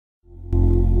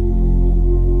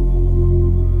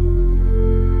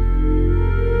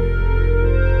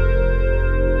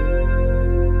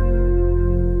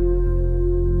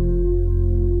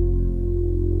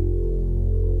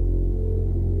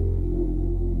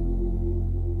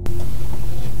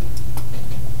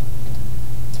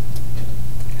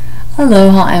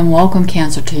Aloha and welcome,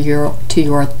 Cancer, to your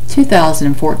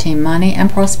 2014 Money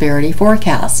and Prosperity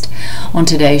Forecast. On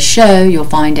today's show, you'll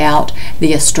find out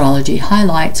the astrology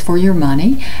highlights for your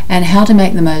money and how to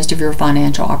make the most of your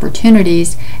financial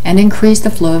opportunities and increase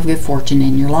the flow of good fortune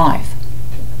in your life.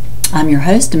 I'm your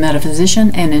host,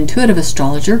 metaphysician and intuitive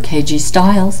astrologer, KG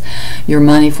Styles. Your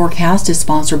money forecast is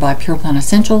sponsored by Pure Plant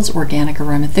Essentials, Organic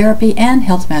Aromatherapy, and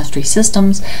Health Mastery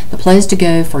Systems, the place to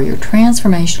go for your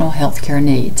transformational healthcare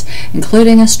needs,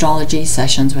 including astrology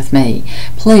sessions with me.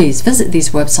 Please visit these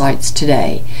websites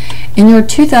today. In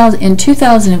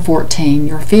 2014,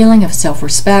 your feeling of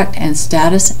self-respect and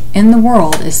status in the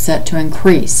world is set to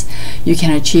increase. You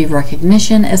can achieve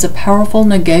recognition as a powerful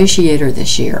negotiator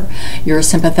this year. You're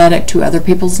sympathetic to other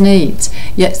people's needs,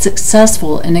 yet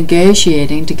successful in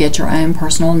negotiating to get your own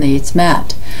personal needs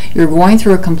met. You're going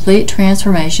through a complete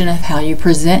transformation of how you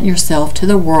present yourself to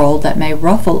the world that may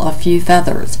ruffle a few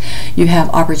feathers. You have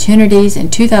opportunities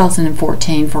in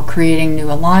 2014 for creating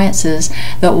new alliances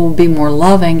that will be more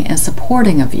loving and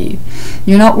supporting of you.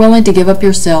 You're not willing to give up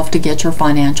yourself to get your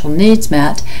financial needs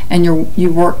met, and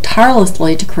you work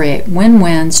tirelessly to create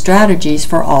win-win strategies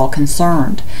for all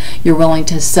concerned. You're willing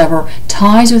to sever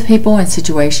ties with people in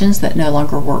situations that no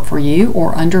longer work for you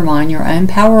or undermine your own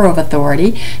power of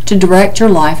authority to direct your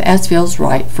life as feels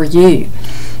right for you.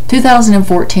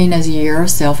 2014 is a year of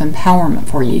self-empowerment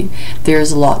for you.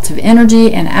 There's lots of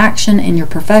energy and action in your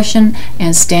profession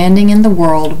and standing in the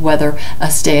world, whether a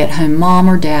stay-at-home mom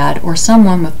or dad or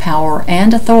someone with power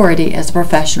and authority as a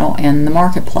professional in the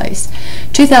marketplace.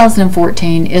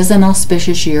 2014 is an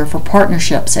auspicious year for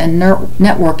partnerships and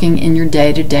networking in your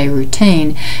day-to-day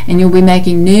routine, and you'll be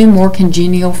making new, more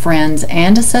congenial friends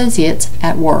and associates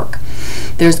at work.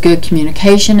 There's good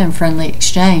communication and friendly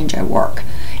exchange at work.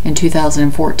 In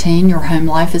 2014, your home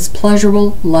life is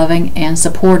pleasurable, loving, and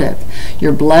supportive.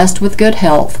 You're blessed with good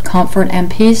health, comfort,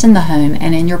 and peace in the home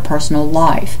and in your personal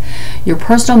life. Your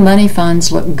personal money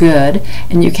funds look good,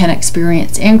 and you can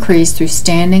experience increase through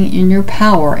standing in your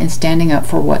power and standing up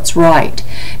for what's right.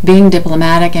 Being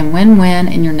diplomatic and win-win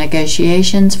in your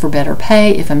negotiations for better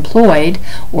pay if employed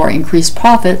or increased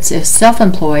profits if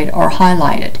self-employed are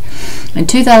highlighted. In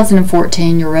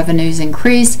 2014, your revenues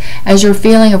increase as your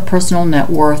feeling of personal net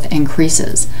worth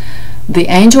increases. The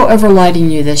angel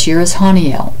overlighting you this year is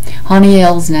Haniel.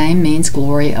 Haniel's name means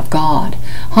glory of God.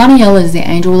 Haniel is the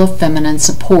angel of feminine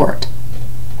support.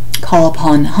 Call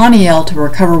upon Haniel to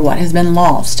recover what has been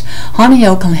lost.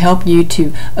 Haniel can help you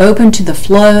to open to the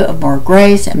flow of more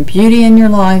grace and beauty in your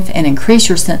life and increase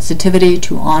your sensitivity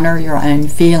to honor your own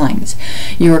feelings.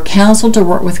 You are counseled to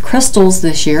work with crystals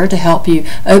this year to help you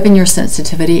open your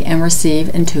sensitivity and receive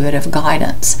intuitive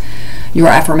guidance. Your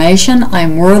affirmation: I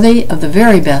am worthy of the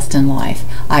very best in life.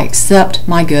 I accept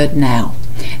my good now.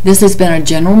 This has been a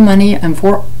general money and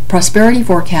prosperity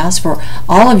forecast for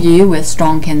all of you with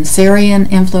strong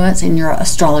Cancerian influence in your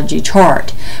astrology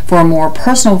chart. For a more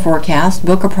personal forecast,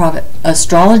 book a private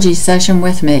astrology session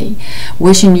with me.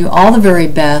 Wishing you all the very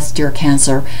best, dear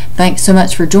Cancer. Thanks so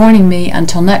much for joining me.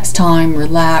 Until next time,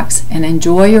 relax and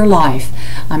enjoy your life.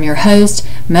 I'm your host,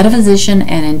 metaphysician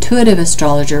and intuitive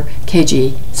astrologer,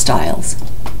 KG Styles.